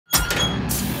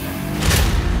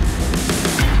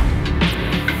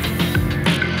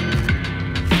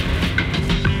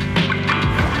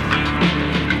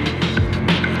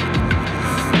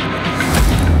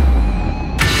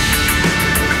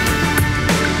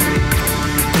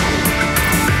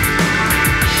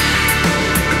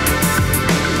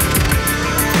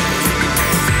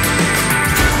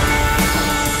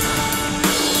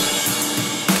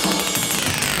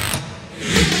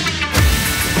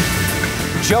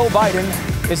Joe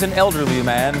Biden is an elderly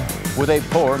man with a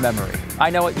poor memory. I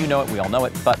know it, you know it, we all know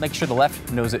it, but make sure the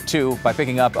left knows it too by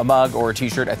picking up a mug or a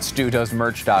t-shirt at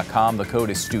StuDoesMerch.com. The code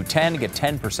is STU10 to get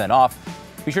 10% off.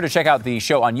 Be sure to check out the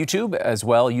show on YouTube as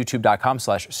well,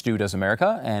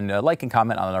 youtube.com/StuDoesAmerica, and like and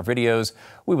comment on our videos.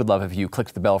 We would love if you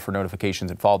clicked the bell for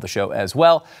notifications and followed the show as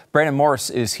well. Brandon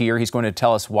Morse is here. He's going to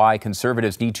tell us why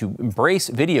conservatives need to embrace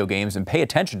video games and pay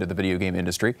attention to the video game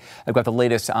industry. I've got the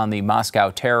latest on the Moscow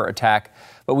terror attack,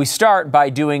 but we start by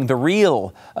doing the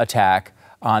real attack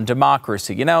on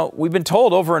democracy. You know, we've been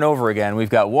told over and over again,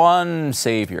 we've got one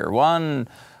savior, one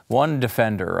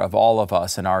defender of all of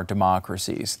us and our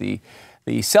democracies.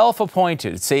 The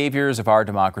self-appointed saviors of our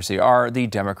democracy are the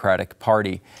Democratic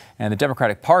Party. And the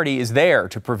Democratic Party is there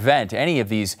to prevent any of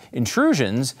these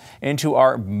intrusions into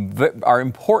our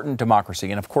important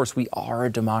democracy. And of course, we are a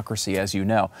democracy, as you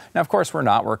know. Now, of course, we're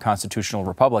not. We're a constitutional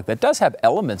republic that does have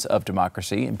elements of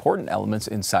democracy, important elements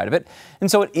inside of it.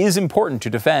 And so it is important to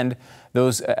defend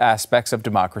those aspects of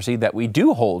democracy that we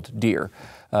do hold dear.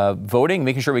 Voting,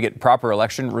 making sure we get proper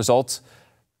election results,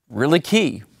 really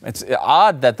key. It's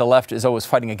odd that the left is always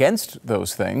fighting against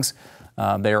those things.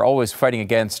 They are always fighting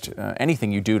against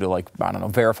anything you do to, like, I don't know,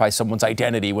 verify someone's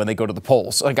identity when they go to the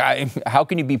polls. Like, how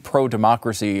can you be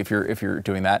pro-democracy if you're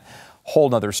doing that? Whole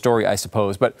nother story, I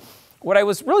suppose. But what I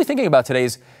was really thinking about today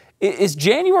is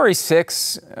January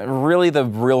 6th really the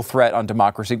real threat on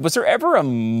democracy? Was there ever a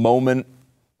moment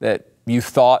that you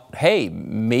thought, hey,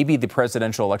 maybe the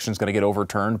presidential election is going to get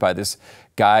overturned by this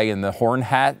guy in the horn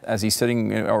hat as he's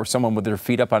sitting, or someone with their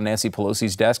feet up on Nancy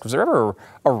Pelosi's desk? Was there ever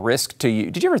a risk to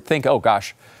you? Did you ever think, oh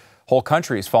gosh, whole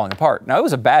country is falling apart? Now, it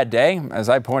was a bad day. As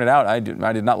I pointed out, I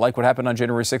did not like what happened on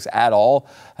January 6th at all.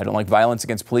 I don't like violence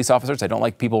against police officers. I don't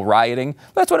like people rioting.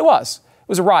 But that's what it was. It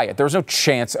was a riot. There was no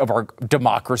chance of our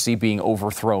democracy being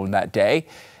overthrown that day.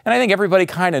 And I think everybody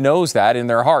kind of knows that in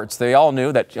their hearts. They all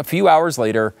knew that a few hours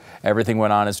later, everything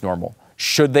went on as normal.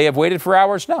 Should they have waited for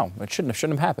hours? No, it shouldn't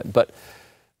have happened. But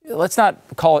let's not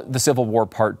call it the Civil War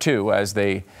Part 2 as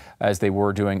they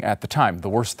were doing at the time. The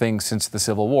worst thing since the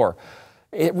Civil War.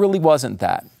 It really wasn't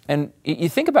that. And you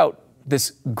think about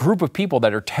this group of people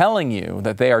that are telling you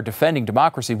that they are defending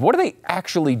democracy. What are they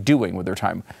actually doing with their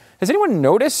time? Has anyone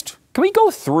noticed? Can we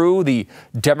go through the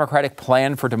Democratic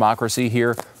plan for democracy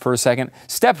here for a second?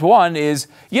 Step one is,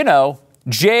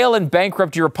 jail and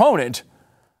bankrupt your opponent,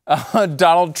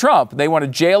 Donald Trump. They want to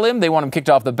jail him, they want him kicked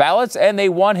off the ballots, and they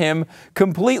want him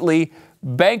completely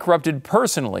bankrupted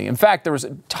personally. In fact, there was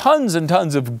tons and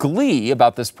tons of glee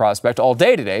about this prospect all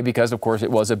day today because, of course,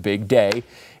 it was a big day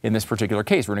in this particular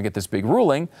case. We're going to get this big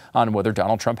ruling on whether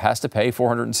Donald Trump has to pay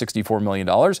 $464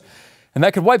 million. And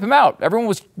that could wipe him out. Everyone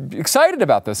was excited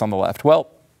about this on the left. Well,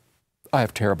 I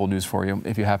have terrible news for you.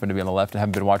 If you happen to be on the left and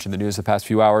haven't been watching the news the past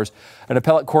few hours, an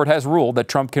appellate court has ruled that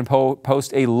Trump can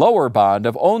post a lower bond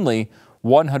of only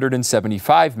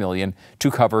 $175 million to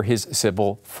cover his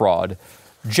civil fraud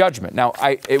judgment. Now,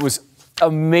 it was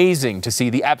amazing to see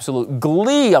the absolute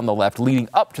glee on the left leading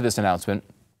up to this announcement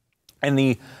and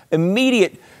the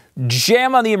immediate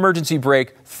jam on the emergency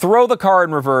brake, throw the car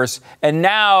in reverse, and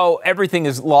now everything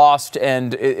is lost.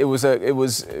 And it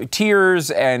was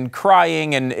tears and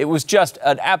crying, and it was just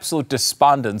an absolute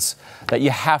despondence that you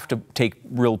have to take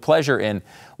real pleasure in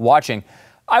watching.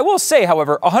 I will say,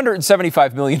 however,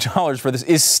 $175 million for this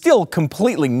is still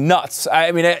completely nuts.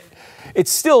 I mean,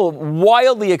 it's still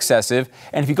wildly excessive.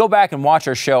 And if you go back and watch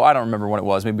our show, I don't remember when it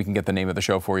was. Maybe we can get the name of the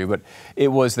show for you. But it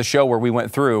was the show where we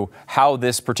went through how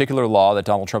this particular law that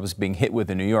Donald Trump is being hit with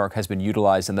in New York has been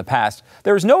utilized in the past.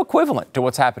 There is no equivalent to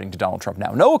what's happening to Donald Trump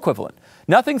now. No equivalent.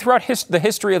 Nothing throughout the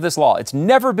history of this law. It's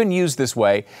never been used this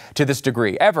way to this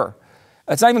degree, ever.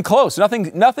 It's not even close.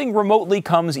 Nothing remotely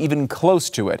comes even close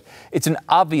to it. It's an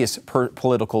obvious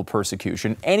political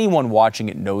persecution. Anyone watching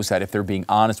it knows that if they're being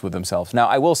honest with themselves. Now,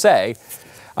 I will say,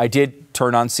 I did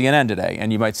turn on CNN today,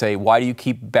 and you might say, why do you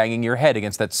keep banging your head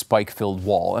against that spike-filled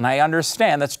wall? And I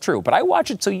understand that's true, but I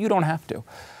watch it so you don't have to.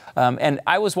 And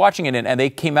I was watching it, and they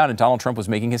came out, and Donald Trump was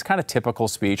making his kind of typical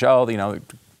speech. Oh,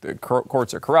 the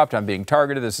courts are corrupt. I'm being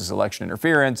targeted. This is election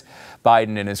interference.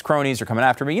 Biden and his cronies are coming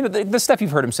after me. The stuff you've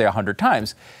heard him say 100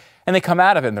 times. And they come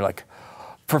out of it and they're like,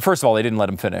 first of all, they didn't let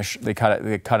him finish. They cut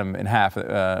him in half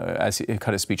as he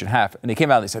cut his speech in half. And they came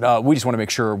out and they said, we just want to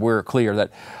make sure we're clear that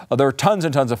there are tons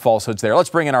and tons of falsehoods there. Let's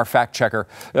bring in our fact checker,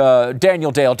 Daniel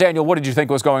Dale. Daniel, what did you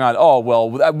think was going on? Oh, well,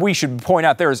 we should point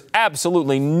out there is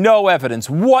absolutely no evidence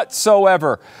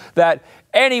whatsoever that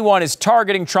anyone is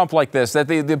targeting Trump like this, that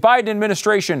the Biden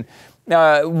administration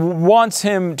wants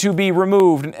him to be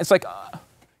removed. And it's like,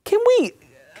 can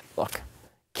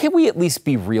we at least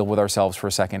be real with ourselves for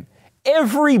a second?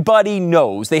 Everybody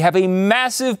knows they have a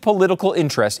massive political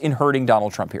interest in hurting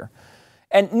Donald Trump here.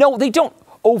 And no, they don't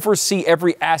oversee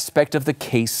every aspect of the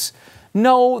case.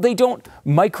 No, they don't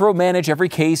micromanage every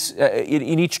case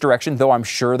in each direction, though I'm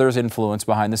sure there's influence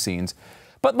behind the scenes.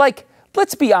 But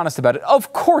let's be honest about it.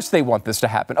 Of course they want this to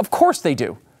happen. Of course they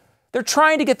do. They're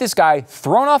trying to get this guy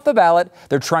thrown off the ballot.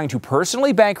 They're trying to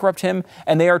personally bankrupt him,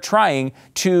 and they are trying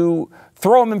to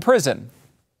throw him in prison.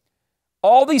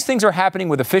 All these things are happening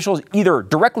with officials either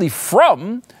directly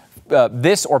from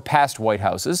this or past White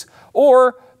Houses,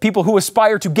 or people who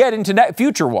aspire to get into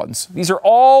future ones. These are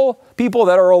all people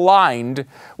that are aligned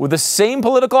with the same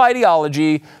political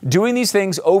ideology, doing these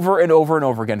things over and over and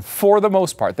over again, for the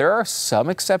most part. There are some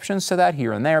exceptions to that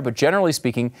here and there, but generally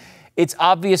speaking, it's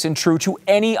obvious and true to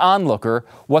any onlooker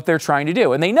what they're trying to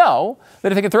do. And they know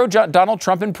that if they can throw Donald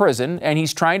Trump in prison and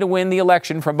he's trying to win the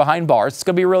election from behind bars, it's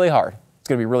going to be really hard. It's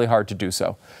going to be really hard to do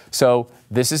so. So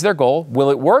this is their goal.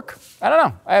 Will it work? I don't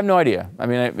know. I have no idea. I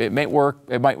mean, it may work.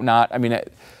 It might not. I mean,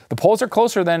 the polls are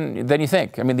closer than you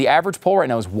think. I mean, the average poll right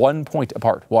now is 1 point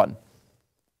apart. One.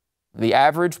 The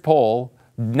average poll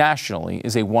nationally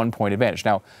is a 1 point advantage.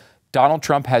 Now, Donald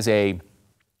Trump has a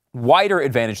wider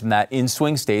advantage than that in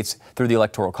swing states through the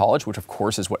Electoral College, which, of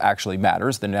course, is what actually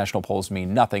matters. The national polls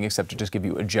mean nothing except to just give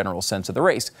you a general sense of the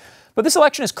race. But this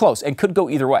election is close and could go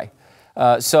either way.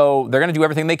 So they're going to do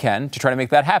everything they can to try to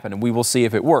make that happen, and we will see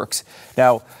if it works.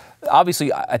 Now,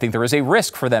 obviously, I think there is a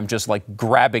risk for them just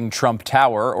grabbing Trump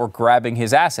Tower or grabbing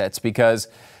his assets, because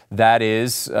that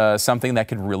is something that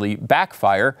could really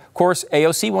backfire. Of course,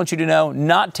 AOC wants you to know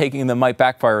not taking them might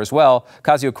backfire as well.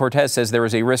 Ocasio-Cortez says there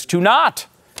is a risk to not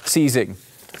seizing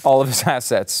all of his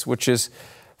assets, which is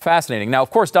fascinating. Now, of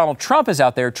course, Donald Trump is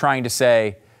out there trying to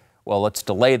say, well, let's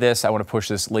delay this. I want to push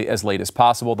this as late as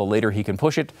possible. The later he can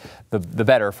push it, the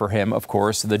better for him, of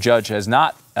course. The judge has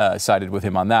not sided with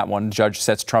him on that one. The judge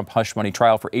sets Trump hush money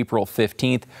trial for April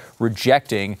 15th,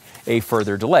 rejecting a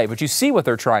further delay. But you see what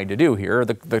they're trying to do here.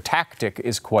 The tactic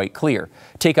is quite clear.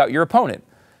 Take out your opponent.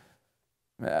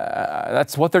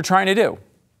 That's what they're trying to do.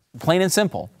 Plain and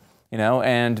simple.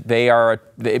 And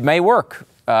it may work.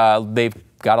 They've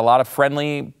got a lot of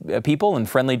friendly people in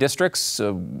friendly districts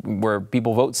where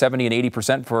people vote 70 and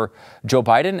 80% for Joe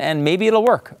Biden, and maybe it'll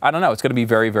work. I don't know. It's going to be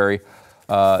very, very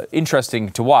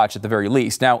interesting to watch at the very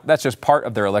least. Now, that's just part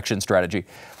of their election strategy.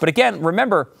 But again,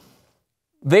 remember,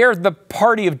 they're the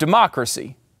party of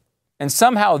democracy, and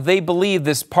somehow they believe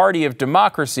this party of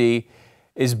democracy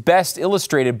is best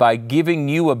illustrated by giving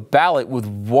you a ballot with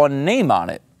one name on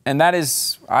it. And that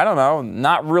is, I don't know,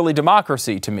 not really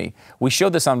democracy to me. We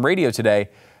showed this on radio today.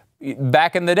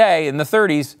 Back in the day, in the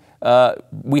 30s,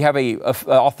 we have a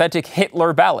authentic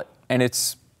Hitler ballot, and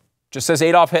it's just says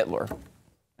Adolf Hitler,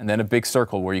 and then a big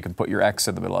circle where you can put your X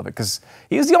in the middle of it, because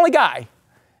he was the only guy.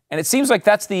 And it seems like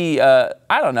that's the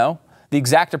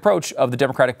exact approach of the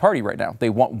Democratic Party right now. They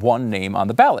want one name on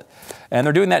the ballot, and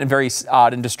they're doing that in very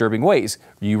odd and disturbing ways.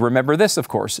 You remember this, of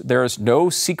course. There is no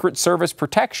Secret Service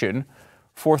protection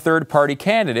for third-party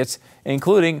candidates,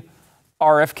 including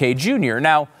RFK Jr.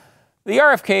 Now, the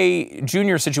RFK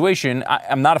Jr. situation,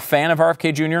 I'm not a fan of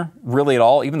RFK Jr. really at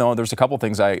all, even though there's a couple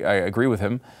things I agree with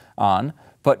him on.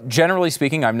 But generally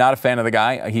speaking, I'm not a fan of the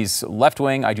guy. He's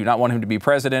left-wing. I do not want him to be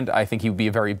president. I think he would be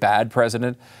a very bad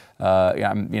president.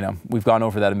 We've gone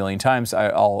over that a million times.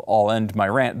 I'll end my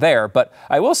rant there. But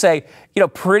I will say,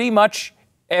 pretty much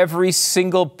every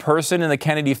single person in the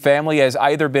Kennedy family has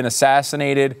either been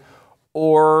assassinated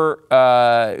or,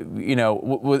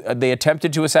 they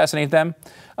attempted to assassinate them,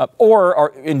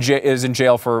 or is in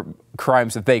jail for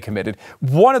crimes that they committed.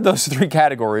 One of those three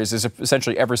categories is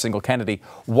essentially every single Kennedy.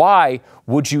 Why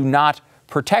would you not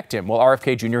protect him? Well,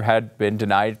 RFK Jr. had been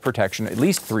denied protection at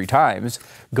least 3 times,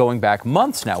 going back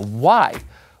months now. Why?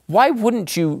 Why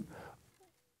wouldn't you?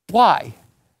 Why?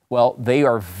 Well, they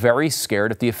are very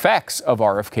scared at the effects of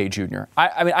RFK Jr.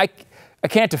 I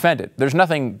can't defend it. There's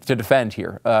nothing to defend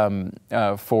here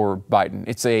for Biden.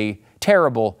 It's a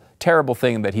terrible, terrible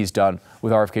thing that he's done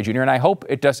with RFK Jr. And I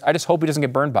just hope he doesn't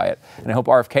get burned by it. And I hope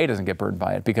RFK doesn't get burned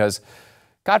by it, because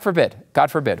God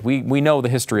forbid, we know the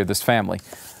history of this family.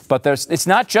 But it's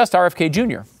not just RFK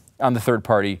Jr. on the third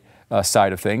party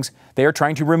side of things. They are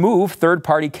trying to remove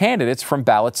third-party candidates from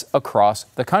ballots across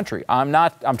the country. I'm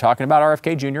talking about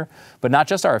RFK Jr., but not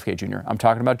just RFK Jr. I'm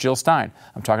talking about Jill Stein.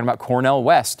 I'm talking about Cornel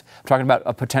West. I'm talking about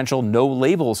a potential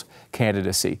no-labels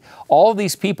candidacy. All of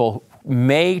these people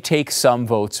may take some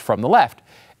votes from the left.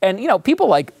 And, people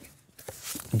like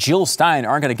Jill Stein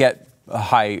aren't going to get a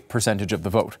high percentage of the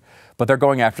vote. but they're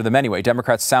going after them anyway.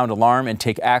 Democrats sound alarm and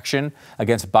take action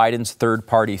against Biden's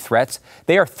third-party threats.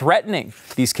 They are threatening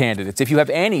these candidates. If you have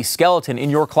any skeleton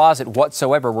in your closet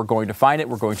whatsoever, we're going to find it.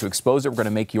 We're going to expose it. We're going to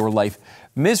make your life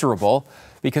miserable.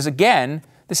 Because, again,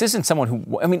 this isn't someone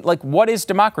who, I mean, like, what is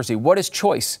democracy? What is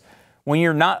choice? When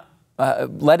you're not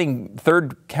letting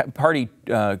third-party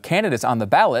candidates on the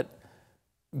ballot,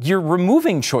 you're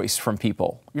removing choice from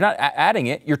people. You're not adding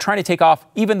it. You're trying to take off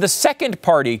even the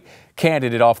second-party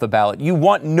candidate off the ballot. You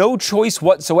want no choice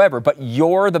whatsoever, but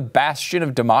you're the bastion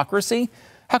of democracy?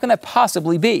 How can that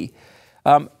possibly be?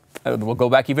 We'll go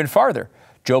back even farther.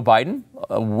 Joe Biden,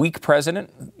 a weak president,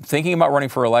 thinking about running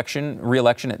for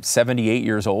re-election at 78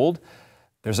 years old.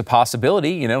 There's a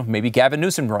possibility, maybe Gavin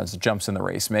Newsom jumps in the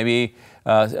race. Maybe,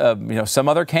 some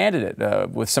other candidate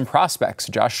with some prospects,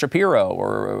 Josh Shapiro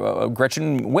or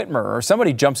Gretchen Whitmer or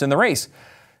somebody jumps in the race.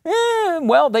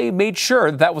 Well, they made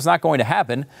sure that was not going to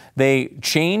happen. They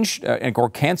changed or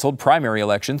canceled primary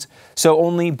elections, so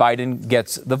only Biden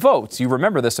gets the votes. You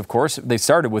remember this, of course. They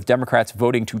started with Democrats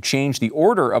voting to change the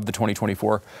order of the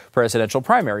 2024 presidential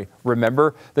primary.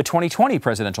 Remember the 2020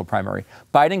 presidential primary.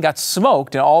 Biden got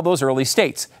smoked in all those early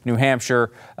states. New Hampshire,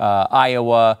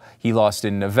 Iowa, he lost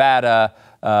in Nevada.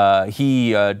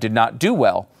 He did not do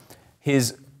well.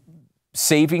 His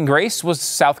saving grace was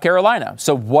South Carolina.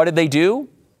 So what did they do?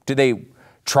 Did they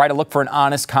try to look for an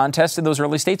honest contest in those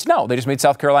early states? No, they just made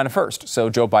South Carolina first. So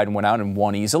Joe Biden went out and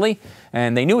won easily,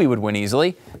 and they knew he would win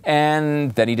easily,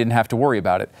 and then he didn't have to worry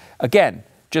about it. Again,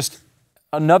 just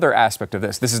another aspect of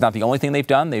this. This is not the only thing they've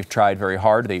done. They've tried very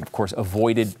hard. They, of course,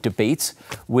 avoided debates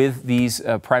with these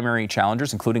primary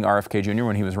challengers, including RFK Jr.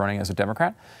 when he was running as a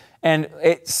Democrat. And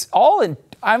it's all in,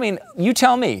 you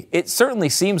tell me. It certainly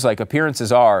seems like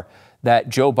appearances are that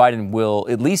Joe Biden will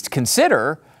at least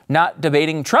consider not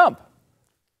debating Trump.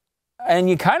 And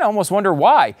you kind of almost wonder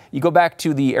why. You go back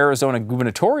to the Arizona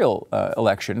gubernatorial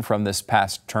election from this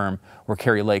past term where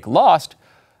Kari Lake lost.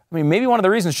 Maybe one of the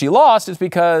reasons she lost is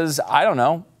because, I don't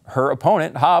know, her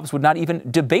opponent, Hobbs, would not even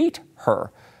debate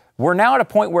her. We're now at a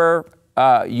point where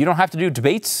you don't have to do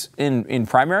debates in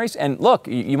primaries. And look,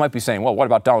 you might be saying, well, what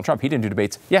about Donald Trump? He didn't do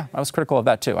debates. Yeah, I was critical of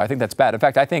that, too. I think that's bad. In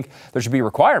fact, I think there should be a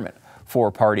requirement for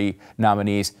party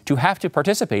nominees to have to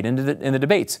participate in the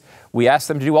debates. We ask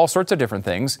them to do all sorts of different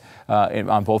things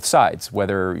on both sides,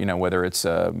 whether it's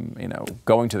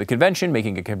going to the convention,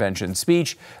 making a convention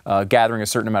speech, gathering a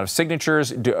certain amount of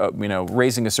signatures,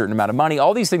 raising a certain amount of money.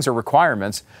 All these things are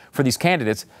requirements for these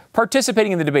candidates.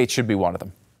 Participating in the debates should be one of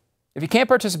them. If you can't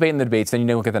participate in the debates, then you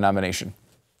don't get the nomination.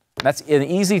 That's an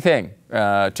easy thing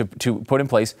to put in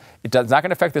place. It's not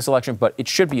going to affect this election, but it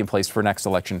should be in place for next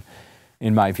election,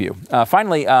 in my view.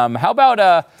 Finally, how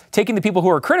about taking the people who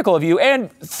are critical of you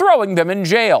and throwing them in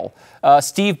jail?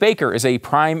 Steve Baker is a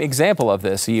prime example of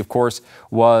this. He, of course,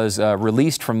 was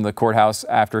released from the courthouse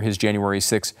after his January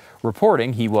 6th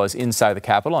reporting. He was inside the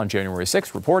Capitol on January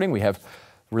 6th reporting. We have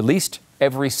released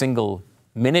every single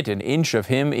minute and inch of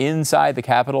him inside the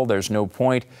Capitol. There's no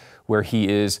point where he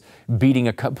is beating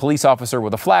a police officer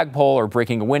with a flagpole or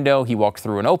breaking a window. He walked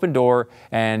through an open door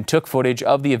and took footage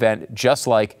of the event just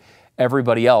like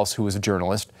everybody else who was a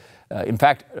journalist. In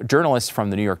fact, journalists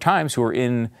from the New York Times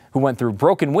who went through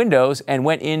broken windows and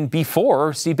went in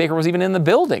before Steve Baker was even in the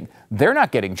building. They're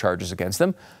not getting charges against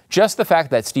them. Just the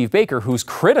fact that Steve Baker, who's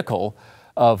critical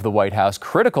of the White House,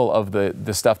 critical of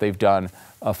the stuff they've done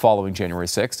following January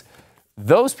 6th,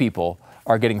 those people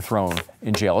are getting thrown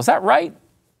in jail. Is that right?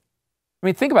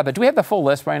 Think about that. Do we have the full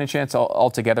list by any chance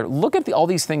altogether? Look at all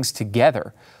these things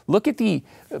together. Look at the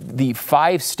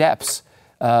 5 steps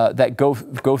that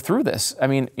go through this.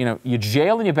 You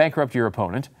jail and you bankrupt your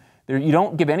opponent. You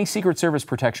don't give any Secret Service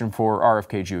protection for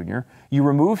RFK Jr. You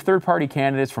remove third-party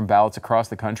candidates from ballots across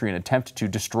the country and attempt to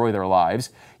destroy their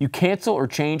lives. You cancel or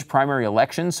change primary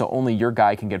elections so only your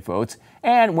guy can get votes.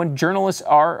 And when journalists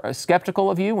are skeptical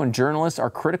of you, when journalists are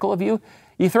critical of you,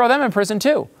 you throw them in prison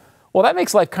too. Well, that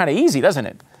makes life kind of easy, doesn't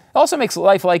it? It also makes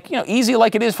life easy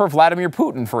like it is for Vladimir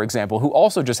Putin, for example, who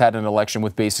also just had an election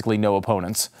with basically no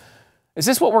opponents. Is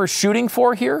this what we're shooting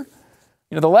for here?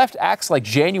 The left acts like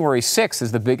January 6th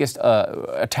is the biggest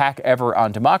attack ever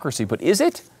on democracy, but is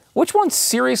it? Which one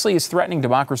seriously is threatening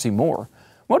democracy more?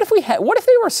 What if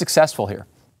they were successful here?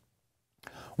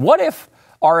 What if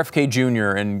RFK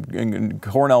Jr. and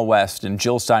Cornel West and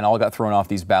Jill Stein all got thrown off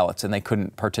these ballots and they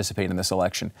couldn't participate in this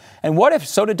election? And what if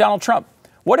so did Donald Trump?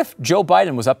 What if Joe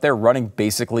Biden was up there running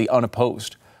basically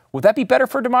unopposed? Would that be better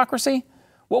for democracy?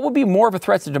 What would be more of a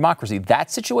threat to democracy, that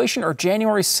situation or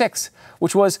January 6th,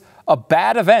 which was a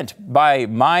bad event by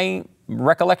my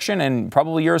recollection and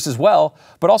probably yours as well,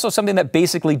 but also something that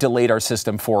basically delayed our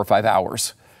system 4 or 5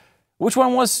 hours? Which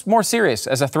one was more serious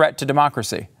as a threat to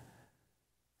democracy?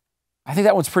 I think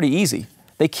that one's pretty easy.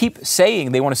 They keep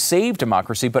saying they want to save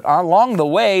democracy, but along the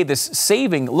way, this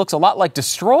saving looks a lot like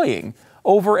destroying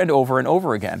over and over and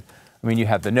over again. I mean, you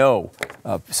have the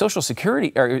Social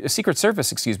Security or Secret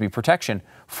Service, protection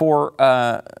for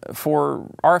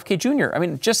RFK Jr. I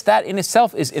mean, just that in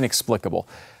itself is inexplicable.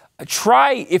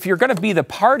 If you're going to be the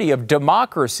party of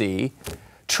democracy,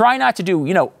 try not to do,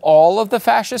 all of the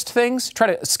fascist things.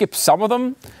 Try to skip some of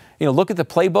them. Look at the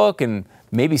playbook and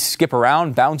maybe skip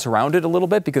around, bounce around it a little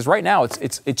bit, because right now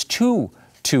it's too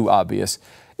obvious.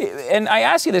 And I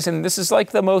ask you this, and this is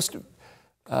like the lowest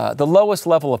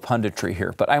level of punditry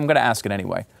here, but I'm going to ask it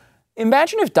anyway.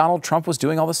 Imagine if Donald Trump was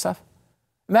doing all this stuff.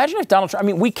 Imagine if Donald Trump,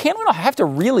 we don't have to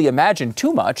really imagine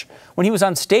too much when he was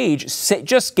on stage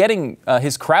just getting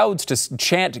his crowds to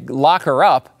chant, "Lock her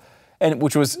up," and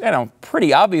which was,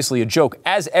 pretty obviously a joke,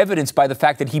 as evidenced by the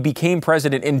fact that he became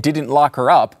president and didn't lock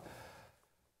her up.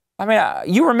 I mean,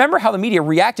 you remember how the media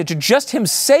reacted to just him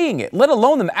saying it, let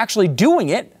alone them actually doing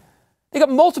it. They got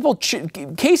multiple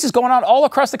cases going on all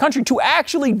across the country to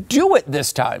actually do it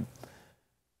this time.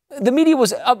 The media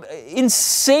was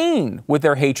insane with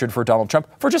their hatred for Donald Trump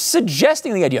for just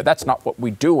suggesting the idea. That's not what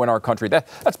we do in our country.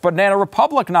 That's banana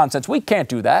republic nonsense. We can't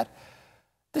do that.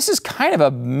 This is kind of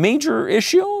a major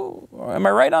issue. Am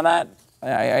I right on that?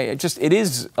 It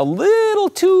is a little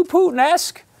too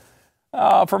Putin-esque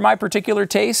for my particular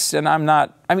taste. And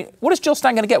what is Jill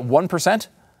Stein going to get? 1%?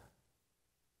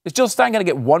 Is Jill Stein going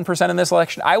to get 1% in this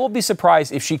election? I will be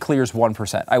surprised if she clears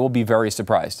 1%. I will be very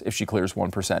surprised if she clears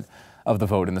 1% of the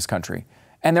vote in this country.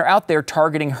 And they're out there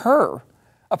targeting her,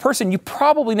 a person you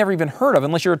probably never even heard of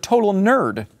unless you're a total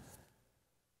nerd.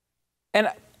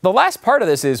 And the last part of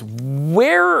this is,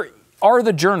 where are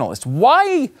the journalists?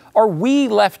 Why are we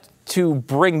left to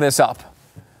bring this up?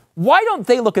 Why don't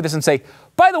they look at this and say,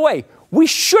 by the way, we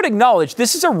should acknowledge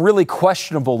this is a really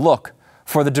questionable look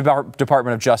for the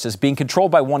Department of Justice, being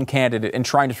controlled by one candidate and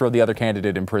trying to throw the other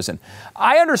candidate in prison.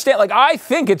 I understand, I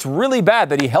think it's really bad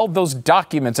that he held those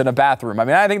documents in a bathroom.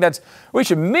 I think we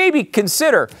should maybe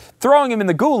consider throwing him in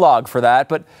the gulag for that,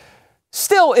 but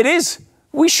still,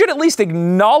 we should at least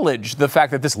acknowledge the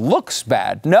fact that this looks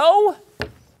bad. No?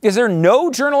 Is there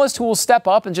no journalist who will step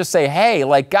up and just say, hey,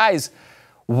 guys,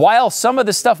 while some of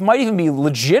this stuff might even be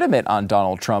legitimate on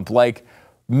Donald Trump,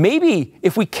 maybe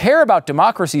if we care about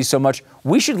democracy so much,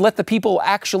 we should let the people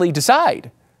actually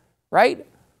decide, right?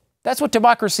 That's what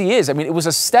democracy is. It was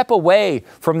a step away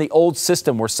from the old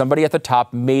system where somebody at the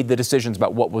top made the decisions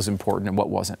about what was important and what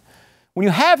wasn't. When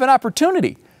you have an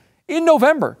opportunity in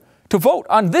November to vote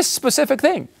on this specific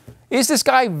thing, is this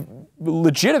guy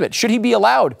legitimate? Should he be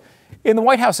allowed in the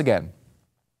White House again?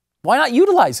 Why not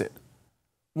utilize it?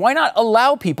 Why not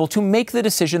allow people to make the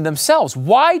decision themselves?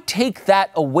 Why take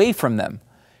that away from them?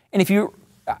 And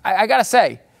I got to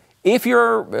say, if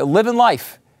you're living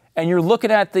life and you're looking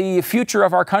at the future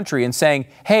of our country and saying,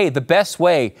 hey, the best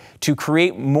way to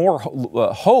create more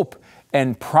hope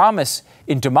and promise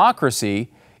in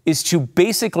democracy is to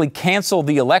basically cancel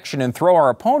the election and throw our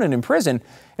opponent in prison,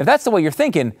 if that's the way you're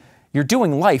thinking, you're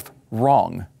doing life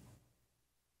wrong.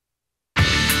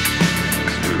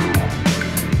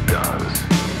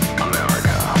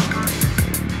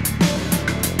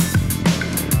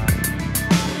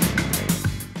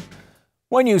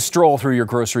 When you stroll through your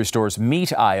grocery store's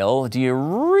meat aisle, do you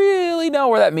really know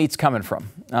where that meat's coming from?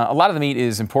 A lot of the meat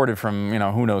is imported from,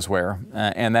 who knows where.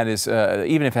 And that is,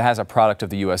 even if it has a product of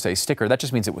the USA sticker, that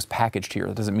just means it was packaged here.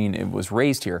 That doesn't mean it was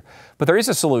raised here. But there is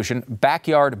a solution,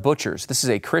 Backyard Butchers. This is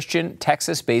a Christian,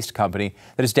 Texas-based company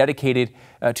that is dedicated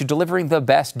to delivering the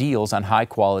best deals on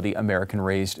high-quality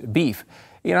American-raised beef.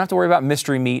 You don't have to worry about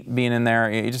mystery meat being in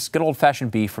there. You just get old-fashioned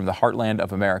beef from the heartland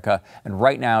of America. And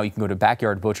right now, you can go to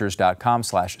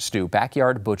backyardbutchers.com/stew.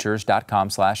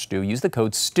 Backyardbutchers.com/stew. Use the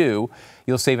code STEW.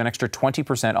 You'll save an extra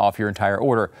 20% off your entire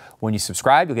order. When you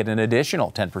subscribe, you'll get an additional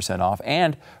 10% off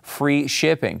and free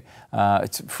shipping.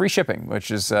 It's free shipping, which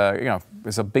is,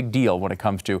 is a big deal when it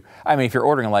comes to, if you're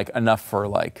ordering enough for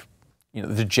the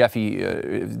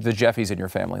Jeffies in your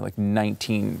family,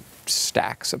 19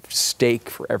 stacks of steak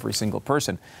for every single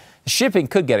person. Shipping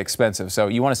could get expensive, so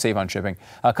you want to save on shipping.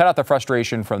 Cut out the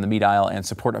frustration from the meat aisle and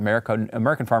support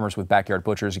American farmers with Backyard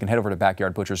Butchers. You can head over to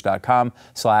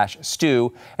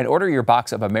backyardbutchers.com/stew and order your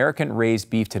box of American-raised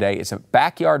beef today. It's at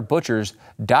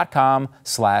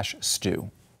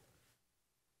backyardbutchers.com/stew.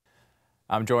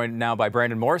 I'm joined now by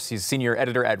Brandon Morse. He's senior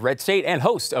editor at RedState and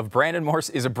host of Brandon Morse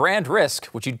is a Brand Risk,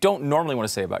 which you don't normally want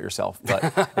to say about yourself,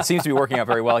 but it seems to be working out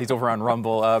very well. He's over on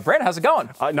Rumble. Brandon, how's it going?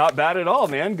 Not bad at all,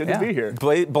 man. Good to be here.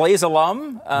 Blaze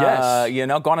alum. Yes. You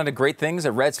know, gone into great things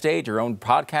at RedState, your own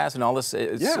podcast and all this.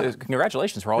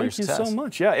 Congratulations for all your success. Thank you so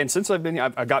much. Yeah, and since I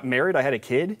got married, I had a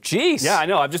kid. Jeez. Yeah, I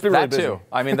know. I've just been really busy. Too.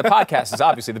 I mean, the podcast is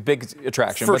obviously the big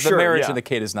attraction, but the marriage and the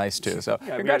kid is nice too. So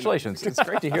congratulations. It's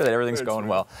great to hear that everything's going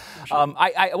well. Sure.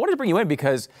 I wanted to bring you in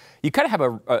because you kind of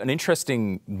have an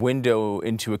interesting window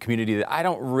into a community that I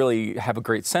don't really have a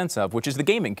great sense of, which is the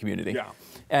gaming community. Yeah.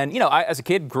 And, you know, I, as a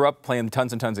kid, grew up playing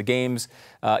tons and tons of games.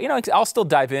 You know, I'll still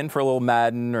dive in for a little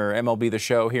Madden or MLB The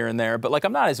Show here and there, but, like,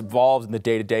 I'm not as involved in the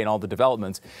day-to-day and all the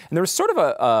developments. And there was sort of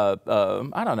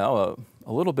I don't know,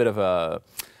 a little bit of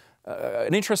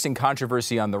an interesting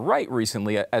controversy on the right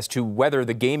recently as to whether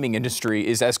the gaming industry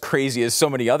is as crazy as so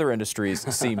many other industries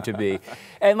seem to be.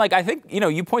 And, like, I think, you know,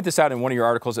 you point this out in one of your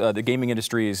articles, the gaming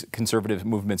industry is conservative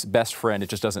movement's best friend. It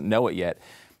just doesn't know it yet.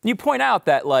 You point out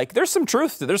that, like, there's some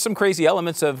truth to, there's some crazy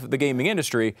elements of the gaming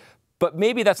industry, but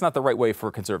maybe that's not the right way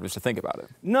for conservatives to think about it.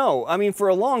 No, I mean, for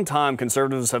a long time,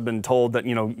 conservatives have been told that,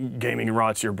 you know, gaming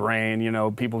rots your brain, you know,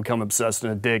 people become obsessed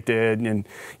and addicted, and,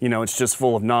 you know, it's just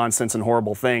full of nonsense and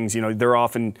horrible things. You know, they're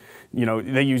often, you know,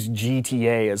 they use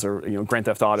GTA as Grand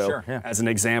Theft Auto as an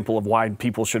example of why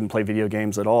people shouldn't play video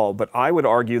games at all. But I would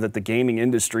argue that the gaming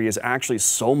industry is actually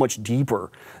so much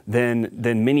deeper than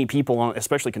many people,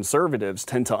 especially conservatives,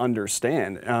 tend to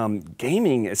understand.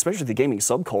 Gaming, especially the gaming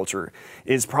subculture,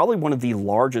 is probably one of the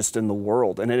largest in the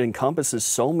world, and it encompasses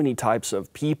so many types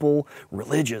of people,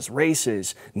 religions,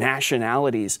 races,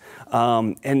 nationalities.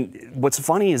 And what's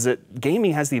funny is that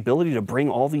gaming has the ability to bring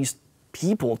all these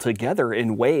people together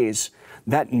in ways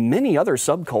that many other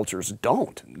subcultures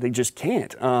don't. They just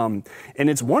can't. And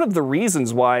it's one of the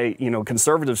reasons why, you know,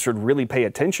 conservatives should really pay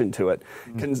attention to it.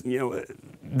 You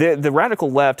know, the radical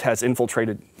left has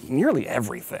infiltrated nearly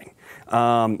everything.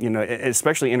 You know,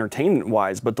 especially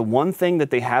entertainment-wise, but the one thing that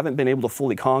they haven't been able to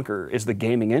fully conquer is the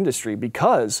gaming industry,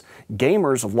 because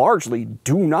gamers largely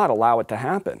do not allow it to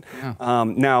happen. Yeah.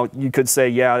 Now, you could say,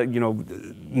 yeah, you know,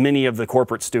 many of the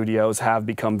corporate studios have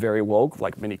become very woke,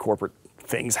 like many corporate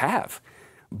things have,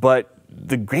 but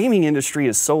the gaming industry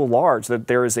is so large that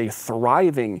there is a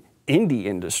thriving indie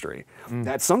industry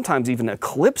that sometimes even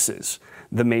eclipses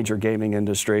the major gaming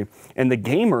industry, and the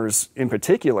gamers in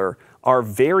particular are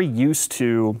very used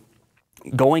to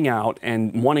going out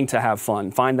and wanting to have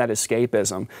fun, find that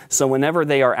escapism. So whenever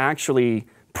they are actually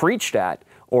preached at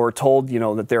or told, you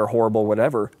know, that they're horrible,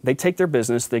 whatever, they take their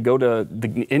business, they go to the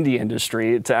indie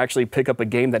industry to actually pick up a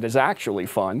game that is actually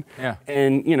fun. Yeah.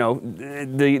 And, you know,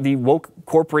 the woke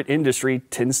corporate industry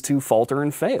tends to falter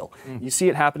and fail. You see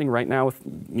it happening right now with,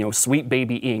 you know, Sweet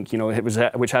Baby Inc., you know,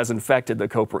 which has infected the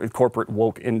corporate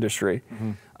woke industry.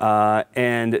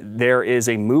 And there is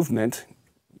a movement,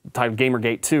 type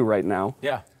Gamergate 2 right now,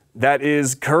 that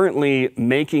is currently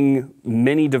making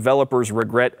many developers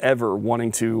regret ever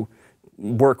wanting to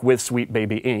work with Sweet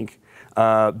Baby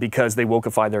Inc. Because they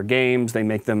wokeify their games, they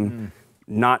make them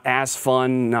not as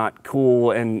fun, not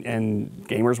cool, and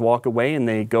gamers walk away and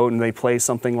they go and they play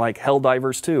something like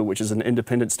Helldivers 2, which is an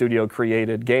independent studio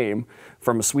created game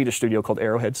from a Swedish studio called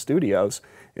Arrowhead Studios,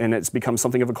 and it's become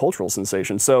something of a cultural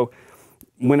sensation. So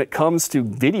when it comes to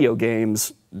video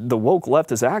games, the woke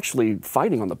left is actually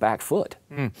fighting on the back foot.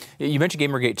 You mentioned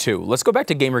Gamergate 2. Let's go back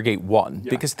to Gamergate 1,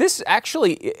 because this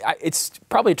actually, it's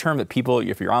probably a term that people,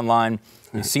 if you're online,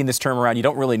 you've seen this term around, you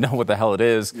don't really know what the hell it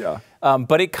is.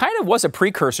 But it kind of was a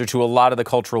precursor to a lot of the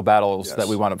cultural battles that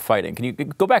we wound up fighting. Can you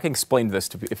go back and explain this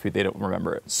if they don't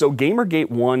remember it? So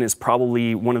Gamergate 1 is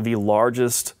probably one of the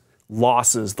largest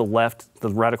losses the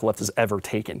radical left has ever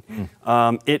taken.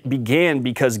 It began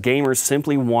because gamers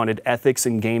simply wanted ethics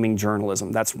in gaming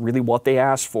journalism. That's really what they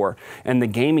asked for. And the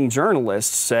gaming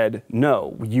journalists said,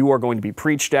 no, you are going to be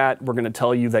preached at. We're going to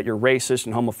tell you that you're racist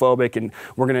and homophobic, and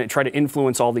we're going to try to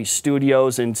influence all these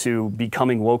studios into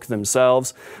becoming woke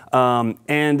themselves. And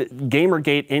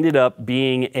Gamergate ended up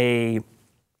being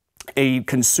a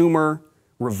consumer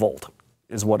revolt,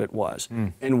 is what it was.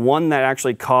 And one that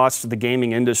actually cost the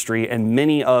gaming industry and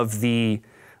many of the,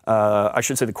 I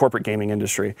should say the corporate gaming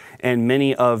industry, and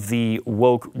many of the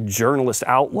woke journalist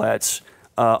outlets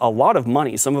a lot of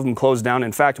money. Some of them closed down.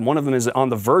 In fact, one of them is on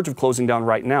the verge of closing down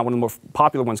right now. One of the more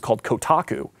popular ones called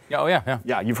Kotaku. Oh, yeah.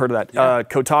 Yeah, you've heard of that.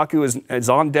 Kotaku is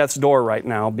on death's door right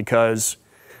now because,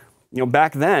 you know,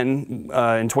 back then,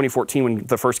 in 2014, when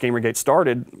the first Gamergate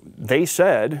started, they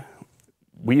said,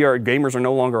 gamers are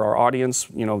no longer our audience.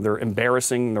 You know, they're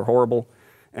embarrassing, they're horrible.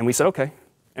 And we said, okay,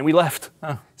 And we left.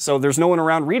 So there's no one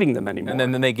around reading them anymore.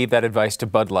 And then they gave that advice to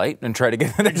Bud Light and try to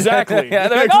get exactly. Yeah,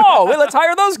 they're like, oh, well, let's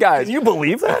hire those guys. Can you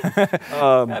believe that?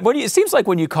 It seems like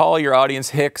when you call your audience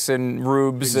Hicks and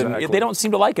Rubes, exactly. and they don't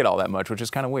seem to like it all that much, which is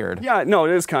kind of weird. Yeah, no,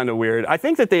 it is kind of weird. I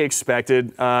think that they expected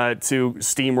to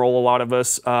steamroll a lot of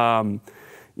us.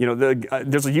 You know,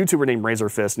 there's a YouTuber named Razor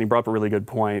Fist, and he brought up a really good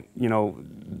point. You know,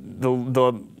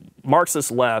 the Marxist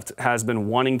left has been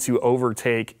wanting to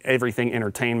overtake everything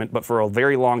entertainment, but for a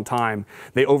very long time,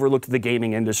 they overlooked the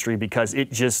gaming industry because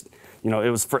it just, you know, it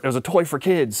was a toy for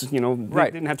kids. You know, they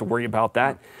didn't have to worry about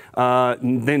that.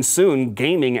 Then soon,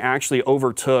 gaming actually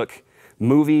overtook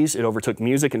movies. It overtook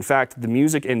music. In fact, the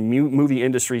music and movie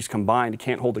industries combined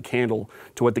can't hold a candle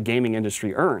to what the gaming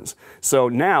industry earns. So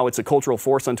now it's a cultural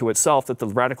force unto itself that the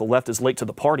radical left is late to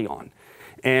the party on.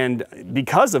 And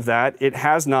because of that, it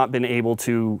has not been able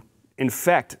to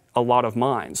infect a lot of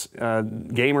minds.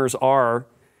 Gamers are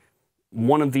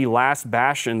one of the last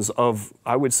bastions of,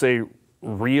 I would say,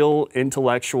 real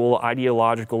intellectual,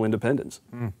 ideological independence.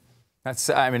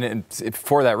 That's, I mean,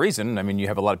 for that reason, I mean, you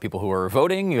have a lot of people who are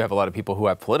voting, you have a lot of people who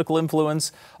have political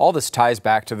influence. All this ties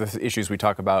back to the issues we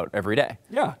talk about every day.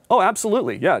 Yeah. Oh,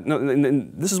 absolutely. Yeah. No,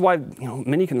 and this is why, you know,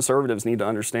 many conservatives need to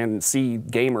understand and see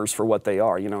gamers for what they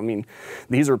are. You know, I mean,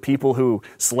 these are people who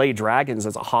slay dragons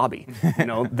as a hobby. You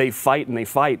know, they fight,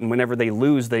 and whenever they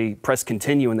lose, they press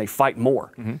continue and they fight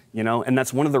more. You know, and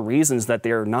that's one of the reasons that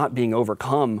they're not being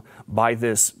overcome by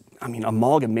this, I mean,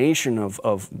 amalgamation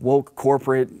of woke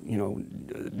corporate, you know,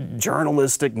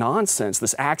 journalistic nonsense,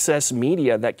 this access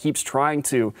media that keeps trying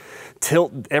to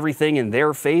tilt everything in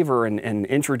their favor and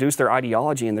introduce their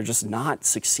ideology, and they're just not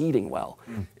succeeding well.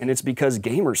 And it's because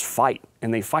gamers fight,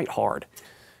 and they fight hard.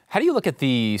 How do you look at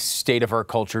the state of our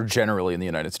culture generally in the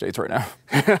United States right now?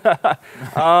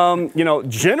 You know,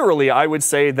 generally, I would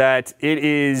say that it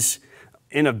is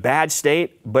in a bad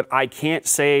state, but I can't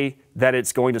say that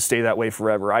it's going to stay that way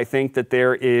forever. I think that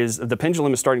the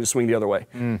pendulum is starting to swing the other way.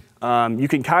 You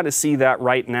can kind of see that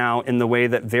right now in the way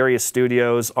that various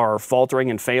studios are faltering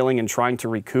and failing and trying to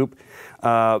recoup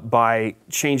by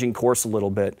changing course a little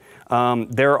bit.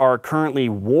 There are currently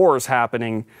wars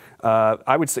happening.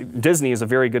 I would say Disney is a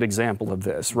very good example of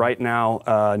this. Right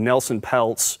now, Nelson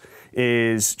Peltz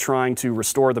is trying to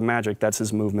restore the magic. That's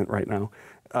his movement right now.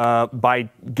 By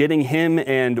getting him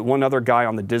and one other guy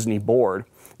on the Disney board.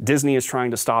 Disney is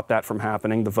trying to stop that from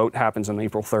happening. The vote happens on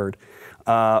April 3rd.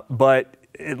 But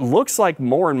it looks like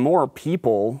more and more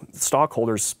people,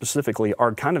 stockholders specifically,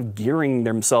 are kind of gearing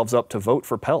themselves up to vote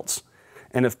for Peltz.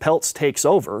 And if Peltz takes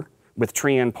over with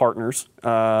Trian Partners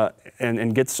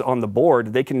and gets on the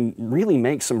board, they can really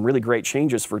make some really great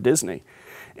changes for Disney.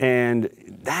 And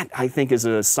that, I think, is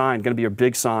a sign, going to be a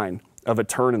big sign of a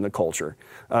turn in the culture,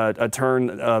 a turn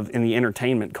in the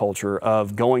entertainment culture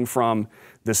of going from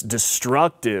this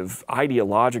destructive,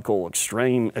 ideological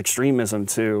extremism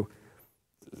to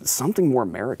something more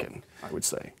American, I would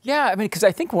say. Yeah, I mean, because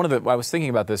I think I was thinking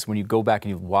about this when you go back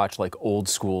and you watch like old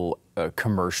school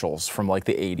commercials from like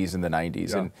the 80s and the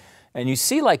 90s. Yeah. And you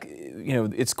see, like, you know,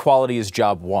 its quality is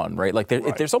job one, right? Like,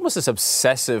 there's almost this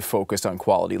obsessive focus on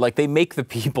quality. Like, they make the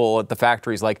people at the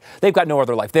factories like they've got no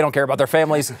other life. They don't care about their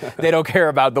families. They don't care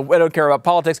about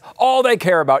politics. All they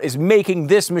care about is making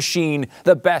this machine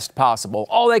the best possible.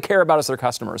 All they care about is their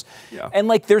customers. Yeah. And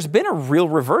like, there's been a real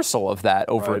reversal of that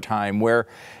over time, where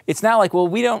it's now like, well,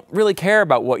 we don't really care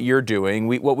about what you're doing.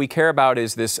 What we care about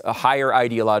is this higher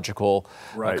ideological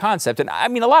concept. And I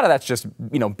mean, a lot of that's just,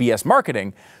 you know, BS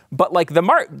marketing. But like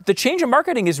the change in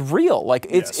marketing is real. Like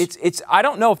it's I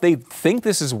don't know if they think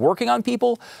this is working on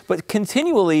people, but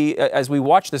continually as we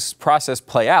watch this process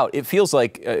play out, it feels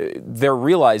like they're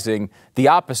realizing the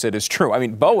opposite is true. I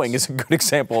mean, Boeing is a good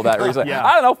example of that. Where he's like,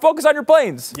 I don't know, focus on your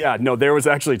planes. Yeah, no, there was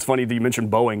actually, it's funny that you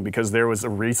mentioned Boeing, because there was a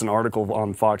recent article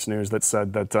on Fox News that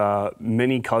said that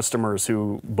many customers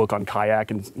who book on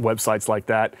Kayak and websites like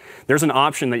that, there's an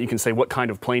option that you can say what kind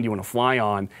of plane do you want to fly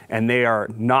on, and they are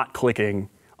not clicking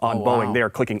on Boeing. They are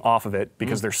clicking off of it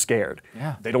because they're scared.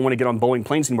 Yeah. They don't want to get on Boeing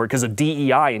planes anymore because of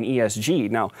DEI and ESG.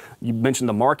 Now, you mentioned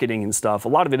the marketing and stuff. A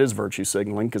lot of it is virtue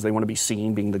signaling because they want to be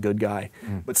seen being the good guy.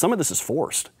 But some of this is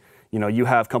forced. You know, you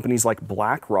have companies like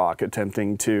BlackRock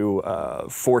attempting to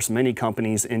force many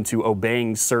companies into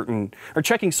obeying certain, or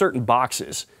checking certain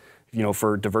boxes, you know,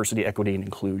 for diversity, equity, and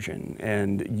inclusion.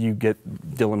 And you get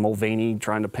Dylan Mulvaney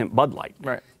trying to pimp Bud Light,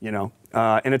 you know.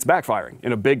 And it's backfiring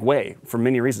in a big way for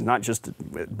many reasons, not just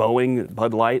Boeing,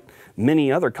 Bud Light.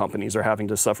 Many other companies are having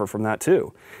to suffer from that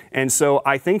too. And so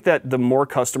I think that the more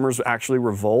customers actually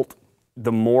revolt,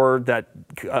 the more that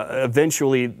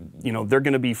eventually, you know, they're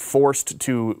going to be forced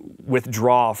to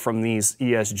withdraw from these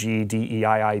ESG, DEI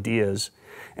ideas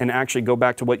and actually go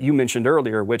back to what you mentioned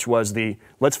earlier, which was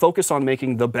let's focus on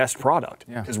making the best product.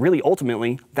 Because really,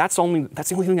 ultimately, that's the only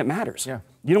thing that matters. Yeah.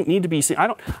 You don't need to be.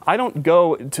 I don't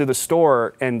go to the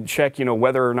store and check,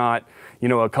 whether or not,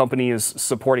 a company is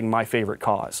supporting my favorite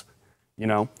cause.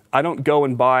 I don't go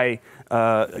and buy,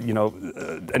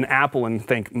 an apple and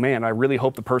think, man, I really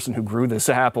hope the person who grew this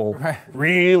apple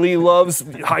really loves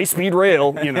high-speed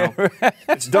rail.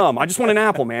 It's dumb. I just want an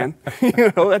apple, man.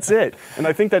 That's it. And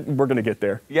I think that we're going to get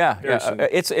there. Yeah.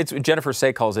 It's Jennifer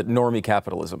Say calls it normie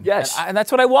capitalism. Yes. And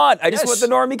that's what I want. I just want the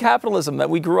normie capitalism that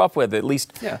we grew up with, at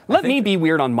least. Yeah. Let me be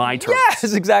weird on my terms.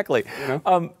 Yes, exactly.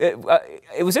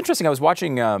 It was interesting. I was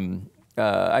watching.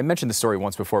 I mentioned the story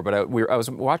once before, but I was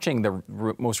watching the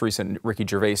most recent Ricky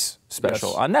Gervais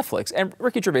special on Netflix, and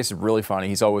Ricky Gervais is really funny.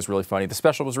 He's always really funny. The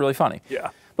special was really funny.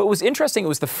 Yeah. But it was interesting. It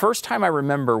was the first time I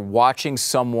remember watching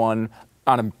someone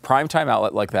on a primetime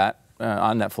outlet like that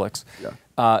on Netflix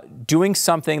doing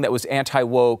something that was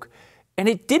anti-woke, and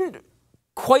it didn't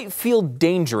quite feel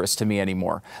dangerous to me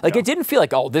anymore. Like, it didn't feel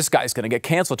like, oh, this guy's going to get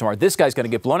canceled tomorrow. This guy's going to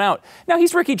get blown out. Now,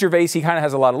 he's Ricky Gervais. He kind of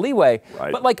has a lot of leeway.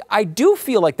 Right. But, like, I do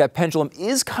feel like that pendulum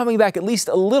is coming back at least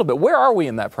a little bit. Where are we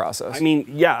in that process? I mean,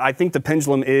 yeah, I think the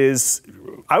pendulum is,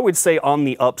 I would say, on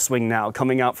the upswing now,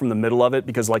 coming out from the middle of it,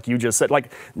 because like you just said,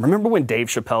 like, remember when Dave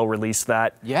Chappelle released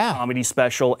that comedy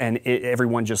special and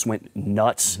everyone just went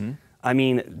nuts? I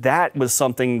mean, that was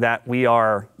something that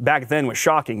back then was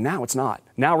shocking. Now it's not.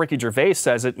 Now Ricky Gervais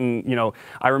says it, and,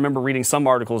 I remember reading some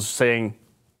articles saying,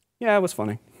 yeah, it was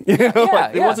funny. It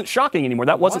wasn't shocking anymore.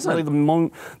 That wasn't really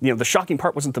the shocking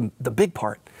part wasn't the big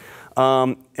part.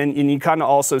 And you kind of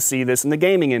also see this in the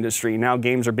gaming industry. Now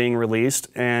games are being released,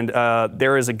 and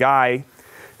there is a guy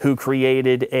who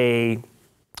created a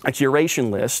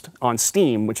curation list on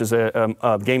Steam, which is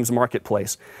a games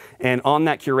marketplace. And on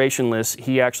that curation list,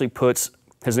 he actually puts,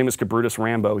 his name is Cabrutus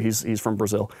Rambo, he's from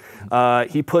Brazil.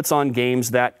 He puts on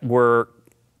games that were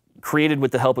created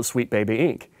with the help of Sweet Baby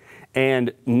Inc.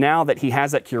 And now that he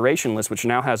has that curation list, which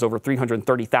now has over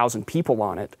 330,000 people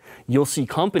on it, you'll see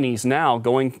companies now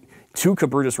going to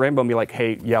Cabrutus Rambo and be like,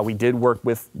 hey, yeah, we did work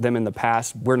with them in the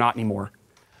past, we're not anymore.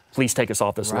 Please take us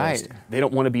off this list. They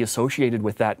don't want to be associated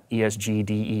with that ESG,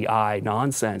 DEI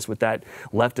nonsense, with that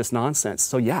leftist nonsense.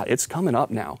 So yeah, it's coming up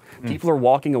now. People are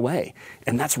walking away.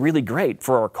 And that's really great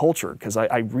for our culture, because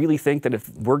I really think that if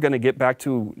we're going to get back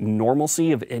to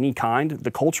normalcy of any kind,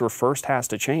 the culture first has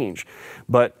to change.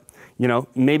 But,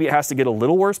 maybe it has to get a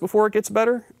little worse before it gets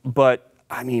better. But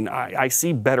I mean, I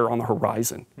see better on the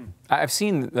horizon. I've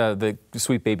seen the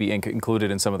Sweet Baby Inc. included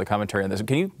in some of the commentary on this.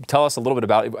 Can you tell us a little bit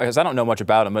about it? Because I don't know much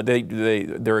about them, but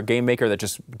they're a game maker that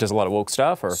just does a lot of woke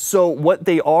stuff? Or? So what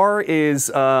they are is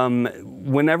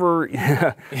whenever,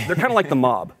 they're kind of like the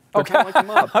mob. They're kind of like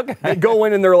the mob. Okay. They go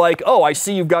in and they're like, oh, I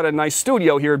see you've got a nice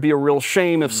studio here. It'd be a real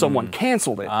shame if someone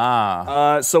canceled it.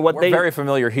 So we're very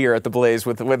familiar here at the Blaze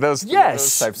with those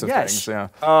types of things.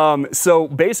 Yeah. So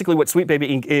basically what Sweet Baby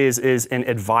Inc. is an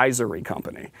advisory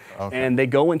company. And they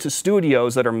go into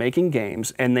studios that are making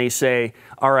games and they say,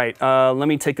 all right, let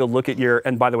me take a look at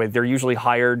and by the way, they're usually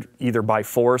hired either by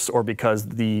force or because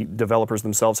the developers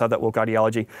themselves have that woke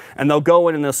ideology. And they'll go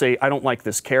in and they'll say, I don't like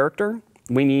this character.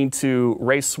 We need to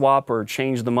race swap or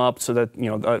change them up so that,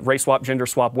 race swap, gender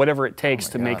swap, whatever it takes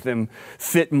to make them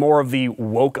fit more of the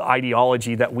woke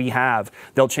ideology that we have.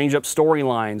 They'll change up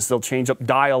storylines, they'll change up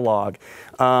dialogue,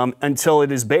 until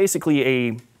it is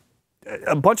basically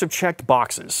a bunch of checked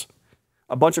boxes.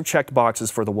 A bunch of checked boxes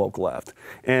for the woke left.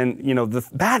 And, the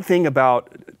bad thing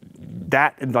about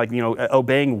that,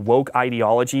 obeying woke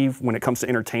ideology when it comes to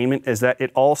entertainment is that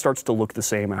it all starts to look the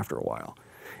same after a while.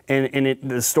 And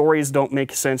the stories don't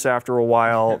make sense after a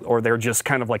while, or they're just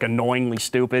kind of like annoyingly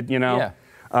stupid,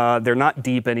 They're not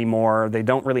deep anymore. They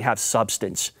don't really have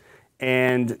substance.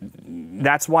 And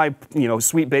that's why,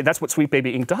 that's what Sweet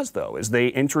Baby Inc. does, though, is they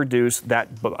introduce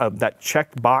that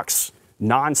checked box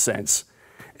nonsense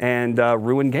and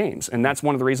ruin games. And that's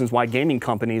one of the reasons why gaming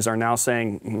companies are now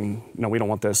saying, no, we don't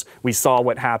want this. We saw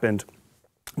what happened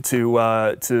to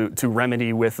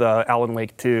Remedy with Alan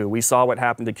Wake 2. We saw what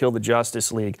happened to Kill the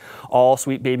Justice League. All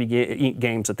Sweet Baby Inc.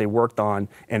 games that they worked on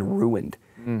and ruined.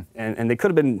 And they could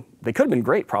have been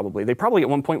great, probably. They probably at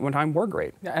one point in time were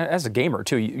great. As a gamer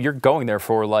too, you're going there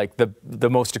for like the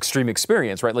most extreme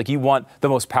experience, right? Like you want the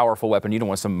most powerful weapon. You don't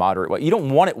want some moderate weapon. You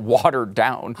don't want it watered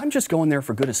down. I'm just going there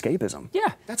for good escapism.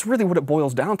 Yeah, that's really what it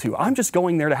boils down to. I'm just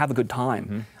going there to have a good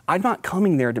time. I'm not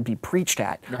coming there to be preached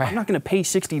at. Right. I'm not going to pay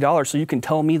 $60 so you can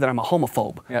tell me that I'm a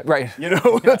homophobe. Yeah, right. You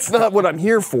know, that's not what I'm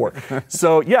here for.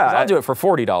 So yeah, I'll do it for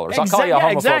 $40. I'll call you a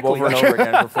homophobe over and over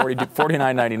again for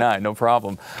 $49.99, no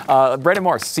problem. Brandon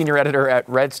Morse, senior editor at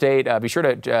RedState. Be sure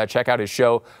to check out his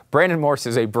show. Brandon Morse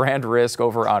is a brand risk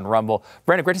over on Rumble.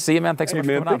 Brandon, great to see you, man. Thanks so much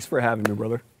for coming on. Thanks for having me,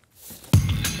 brother.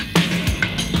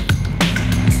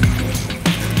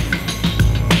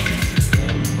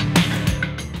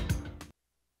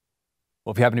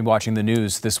 Well, if you happen to be watching the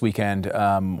news this weekend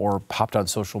or popped on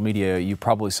social media, you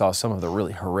probably saw some of the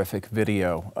really horrific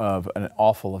video of an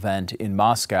awful event in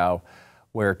Moscow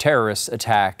where terrorists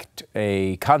attacked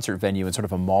a concert venue in sort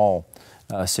of a mall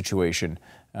situation.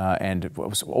 And it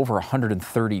was over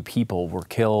 130 people were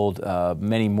killed,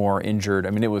 many more injured.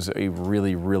 I mean, it was a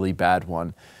really, really bad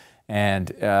one.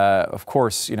 And of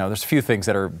course, you know, there's a few things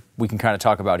that we can kind of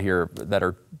talk about here that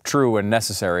are true and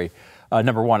necessary.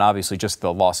 Number one, obviously, just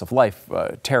the loss of life,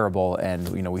 terrible,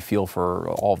 and you know we feel for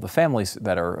all of the families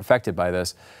that are affected by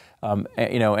this.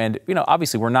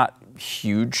 Obviously, we're not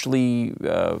hugely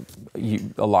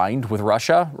aligned with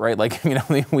Russia, right? Like, you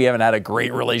know, we haven't had a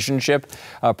great relationship,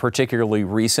 particularly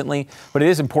recently. But it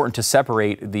is important to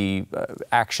separate the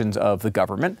actions of the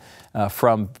government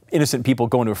from innocent people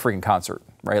going to a freaking concert,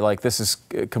 right? Like, this is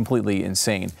completely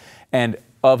insane. And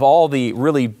of all the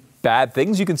really bad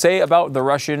things you can say about the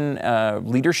Russian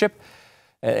leadership,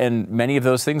 and many of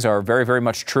those things are very, very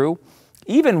much true.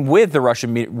 Even with the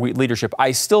Russian leadership,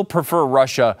 I still prefer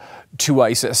Russia to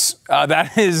ISIS.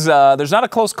 That is, there's not a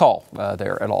close call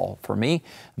there at all for me.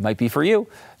 It might be for you,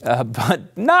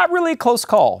 but not really a close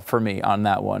call for me on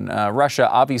that one. Russia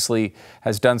obviously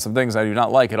has done some things I do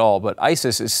not like at all, but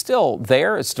ISIS is still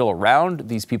there. It's still around.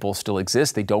 These people still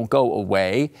exist. They don't go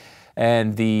away.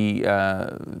 And the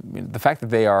fact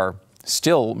that they are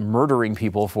still murdering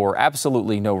people for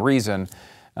absolutely no reason,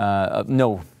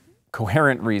 no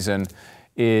coherent reason,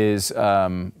 is,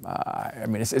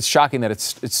 it's shocking that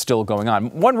it's still going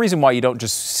on. One reason why you don't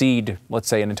just cede, let's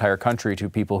say, an entire country to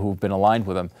people who've been aligned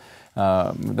with them,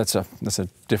 that's a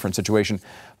different situation.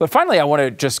 But finally, I want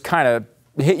to just kind of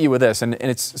hit you with this, and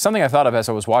it's something I thought of as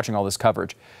I was watching all this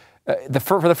coverage.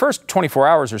 For the first 24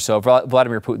 hours or so,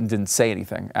 Vladimir Putin didn't say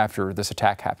anything after this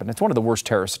attack happened. It's one of the worst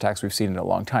terrorist attacks we've seen in a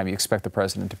long time. You expect the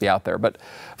president to be out there. But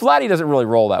Vladdy doesn't really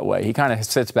roll that way. He kind of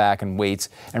sits back and waits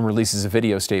and releases a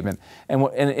video statement. And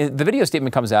the video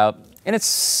statement comes out, and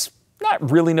it's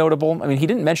not really notable. I mean, he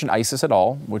didn't mention ISIS at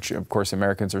all, which, of course,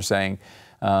 Americans are saying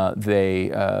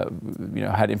they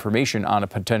had information on a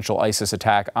potential ISIS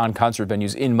attack on concert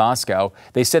venues in Moscow.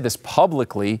 They said this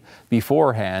publicly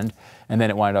beforehand, and then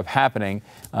it wound up happening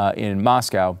in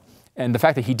Moscow. And the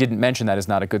fact that he didn't mention that is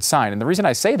not a good sign. And the reason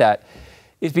I say that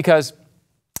is because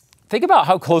think about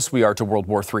how close we are to World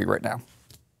War III right now.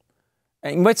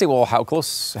 And you might say, well, how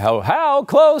close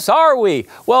are we?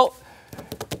 Well,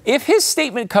 if his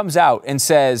statement comes out and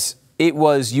says it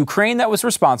was Ukraine that was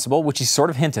responsible, which he sort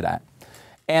of hinted at,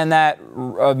 and that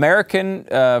American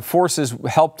forces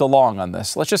helped along on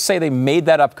this, let's just say they made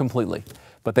that up completely,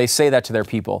 but they say that to their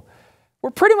people, we're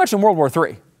pretty much in World War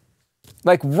III.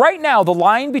 Like right now, the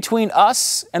line between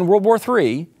us and World War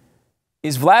III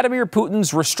is Vladimir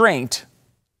Putin's restraint.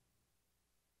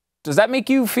 Does that make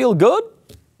you feel good?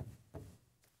 It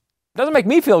doesn't make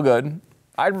me feel good.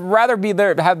 I'd rather be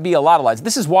there to be a lot of lines.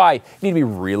 This is why you need to be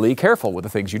really careful with the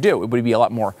things you do. It would be a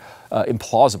lot more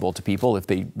implausible to people if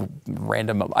the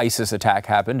random ISIS attack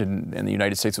happened and the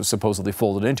United States was supposedly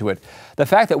folded into it. The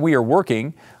fact that we are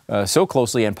working so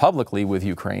closely and publicly with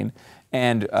Ukraine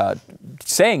and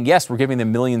saying, yes, we're giving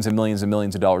them millions and millions and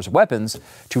millions of dollars of weapons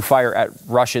to fire at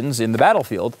Russians in the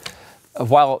battlefield,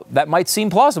 while that might seem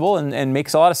plausible and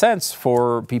makes a lot of sense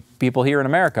for people here in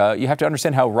America, you have to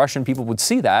understand how Russian people would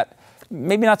see that.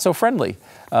 Maybe not so friendly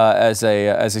as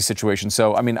a situation.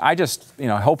 So, I mean, I just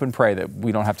hope and pray that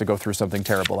we don't have to go through something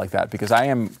terrible like that, because I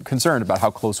am concerned about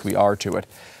how close we are to it.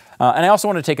 And I also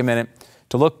want to take a minute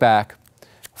to look back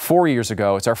 4 years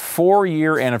ago. It's our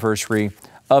 4-year anniversary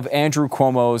of Andrew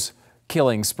Cuomo's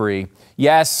killing spree.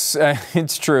 Yes,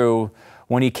 it's true.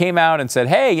 When he came out and said,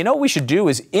 hey, you know what we should do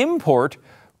is import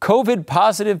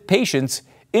COVID-positive patients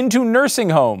into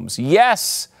nursing homes.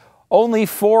 Yes, only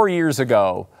 4 years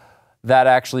ago that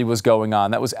actually was going on.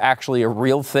 That was actually a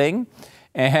real thing.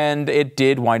 And it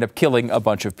did wind up killing a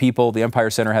bunch of people. The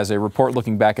Empire Center has a report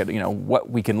looking back at what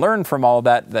we can learn from all of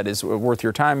that is worth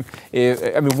your time.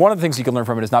 One of the things you can learn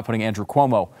from it is not putting Andrew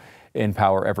Cuomo in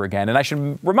power ever again. And I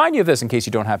should remind you of this in case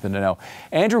you don't happen to know.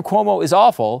 Andrew Cuomo is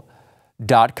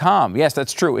awful.com. Yes,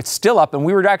 that's true. It's still up, and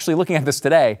we were actually looking at this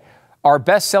today. Our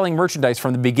best-selling merchandise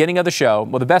from the beginning of the show,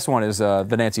 well, the best one is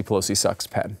the Nancy Pelosi Sucks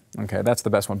pen. Okay, that's the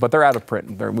best one. But they're out of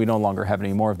print. We no longer have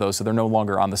any more of those, so they're no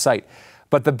longer on the site.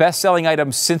 But the best-selling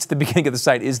item since the beginning of the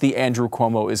site is the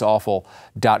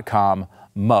AndrewCuomoIsAwful.com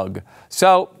mug.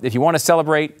 So if you want to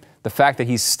celebrate the fact that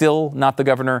he's still not the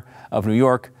governor of New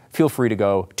York, feel free to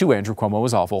go to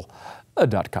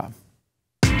AndrewCuomoIsAwful.com.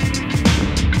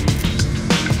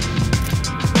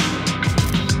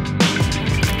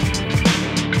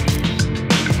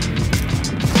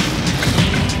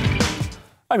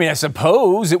 I mean, I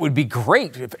suppose it would be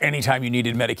great if anytime you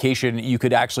needed medication, you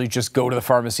could actually just go to the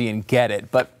pharmacy and get it.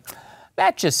 But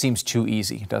that just seems too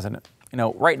easy, doesn't it? You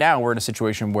know, right now we're in a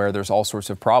situation where there's all sorts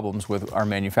of problems with our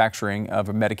manufacturing of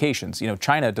medications. You know,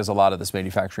 China does a lot of this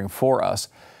manufacturing for us.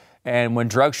 And when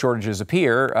drug shortages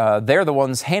appear, they're the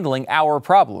ones handling our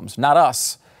problems, not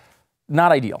us.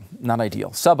 Not ideal, not ideal.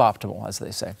 Suboptimal, as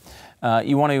they say.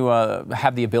 You want to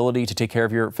have the ability to take care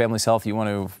of your family's health. You want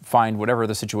to find whatever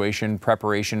the situation,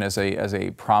 preparation as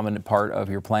a prominent part of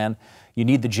your plan. You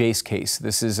need the JACE case.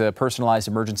 This is a personalized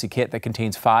emergency kit that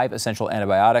contains 5 essential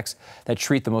antibiotics that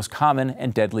treat the most common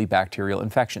and deadly bacterial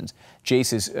infections.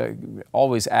 JACE is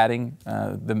always adding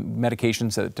the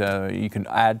medications that you can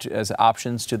add as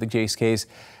options to the JACE case.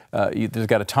 There's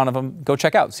got a ton of them. Go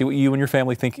check out. See what you and your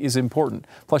family think is important.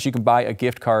 Plus, you can buy a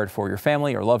gift card for your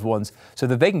family or loved ones so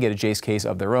that they can get a JACE case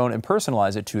of their own and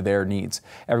personalize it to their needs.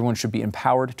 Everyone should be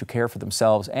empowered to care for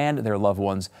themselves and their loved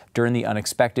ones during the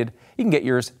unexpected. You can get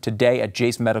yours today at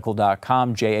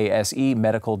jasemedical.com, J-A-S-E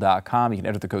medical.com. You can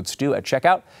enter the code STU at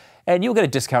checkout, and you'll get a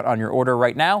discount on your order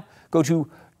right now. Go to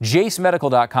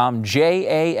jasemedical.com,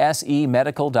 J-A-S-E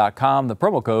medical.com. The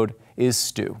promo code is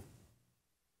STU.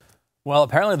 Well,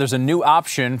 apparently there's a new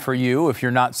option for you if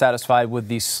you're not satisfied with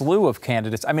the slew of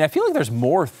candidates. I mean, I feel like there's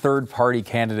more third-party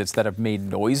candidates that have made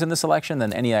noise in this election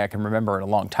than any I can remember in a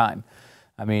long time.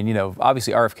 I mean, you know,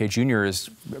 obviously RFK Jr.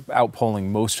 is outpolling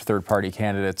most third-party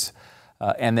candidates.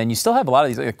 And then you still have a lot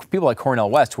of these people like Cornel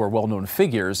West, who are well-known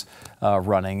figures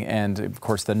running. And, of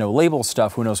course, the no-label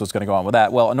stuff, who knows what's going to go on with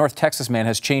that. Well, a North Texas man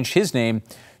has changed his name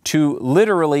to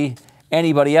literally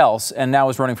anybody else and now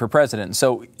is running for president.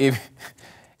 So if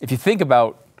you think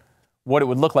about what it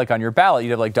would look like on your ballot,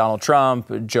 you'd have like Donald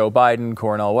Trump, Joe Biden,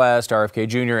 Cornel West, RFK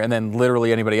Jr., and then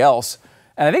literally anybody else.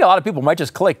 And I think a lot of people might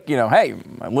just click, you know, hey,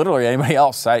 literally anybody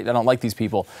else. I don't like these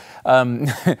people.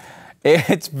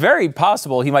 It's very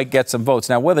possible he might get some votes.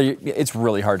 Now, whether it's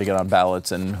really hard to get on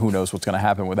ballots, and who knows what's going to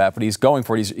happen with that. But he's going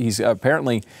for it. He's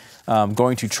apparently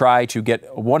going to try to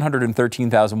get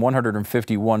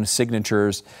 113,151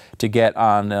 signatures to get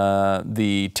on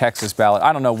the Texas ballot.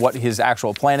 I don't know what his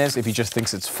actual plan is, if he just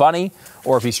thinks it's funny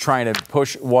or if he's trying to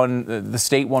push the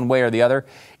state one way or the other.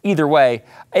 Either way,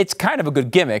 it's kind of a good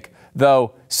gimmick,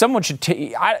 though someone should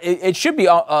it should be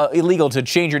illegal to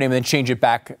change your name and then change it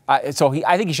back. I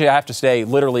think he should have to stay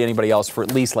literally anybody else for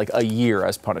at least like a year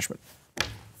as punishment.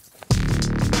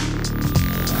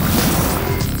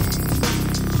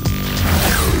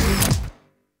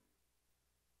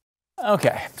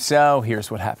 Okay, so here's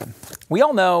what happened. We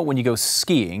all know when you go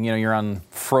skiing, you know, you're on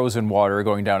frozen water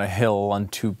going down a hill on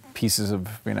 2 pieces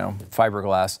of, you know,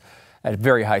 fiberglass at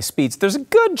very high speeds. There's a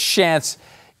good chance,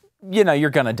 you know,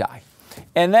 you're going to die.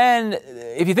 And then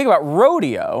if you think about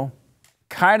rodeo,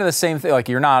 kind of the same thing. Like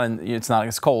it's not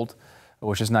as cold,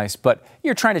 which is nice, but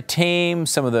you're trying to tame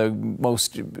some of the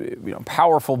most, you know,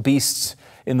 powerful beasts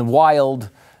in the wild.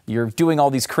 You're doing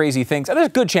all these crazy things, and there's a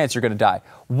good chance you're going to die.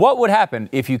 What would happen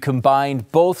if you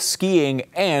combined both skiing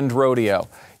and rodeo?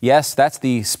 Yes, that's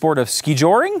the sport of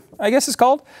ski-joring, I guess it's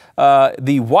called.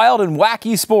 The wild and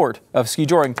wacky sport of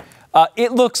ski-joring.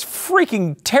 It looks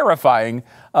freaking terrifying.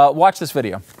 Watch this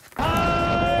video.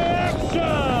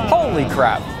 Holy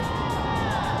crap.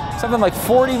 Something like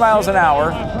 40 miles an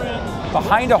hour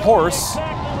behind a horse.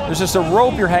 There's just a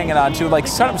rope you're hanging onto, like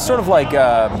sort of like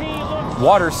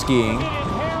water skiing.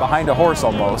 Behind a horse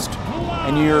almost,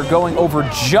 and you're going over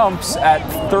jumps at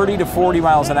 30 to 40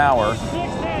 miles an hour,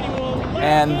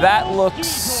 and that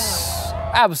looks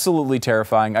absolutely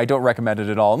terrifying. I don't recommend it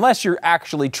at all, unless you're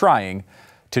actually trying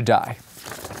to die.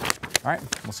 All right,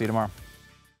 we'll see you tomorrow.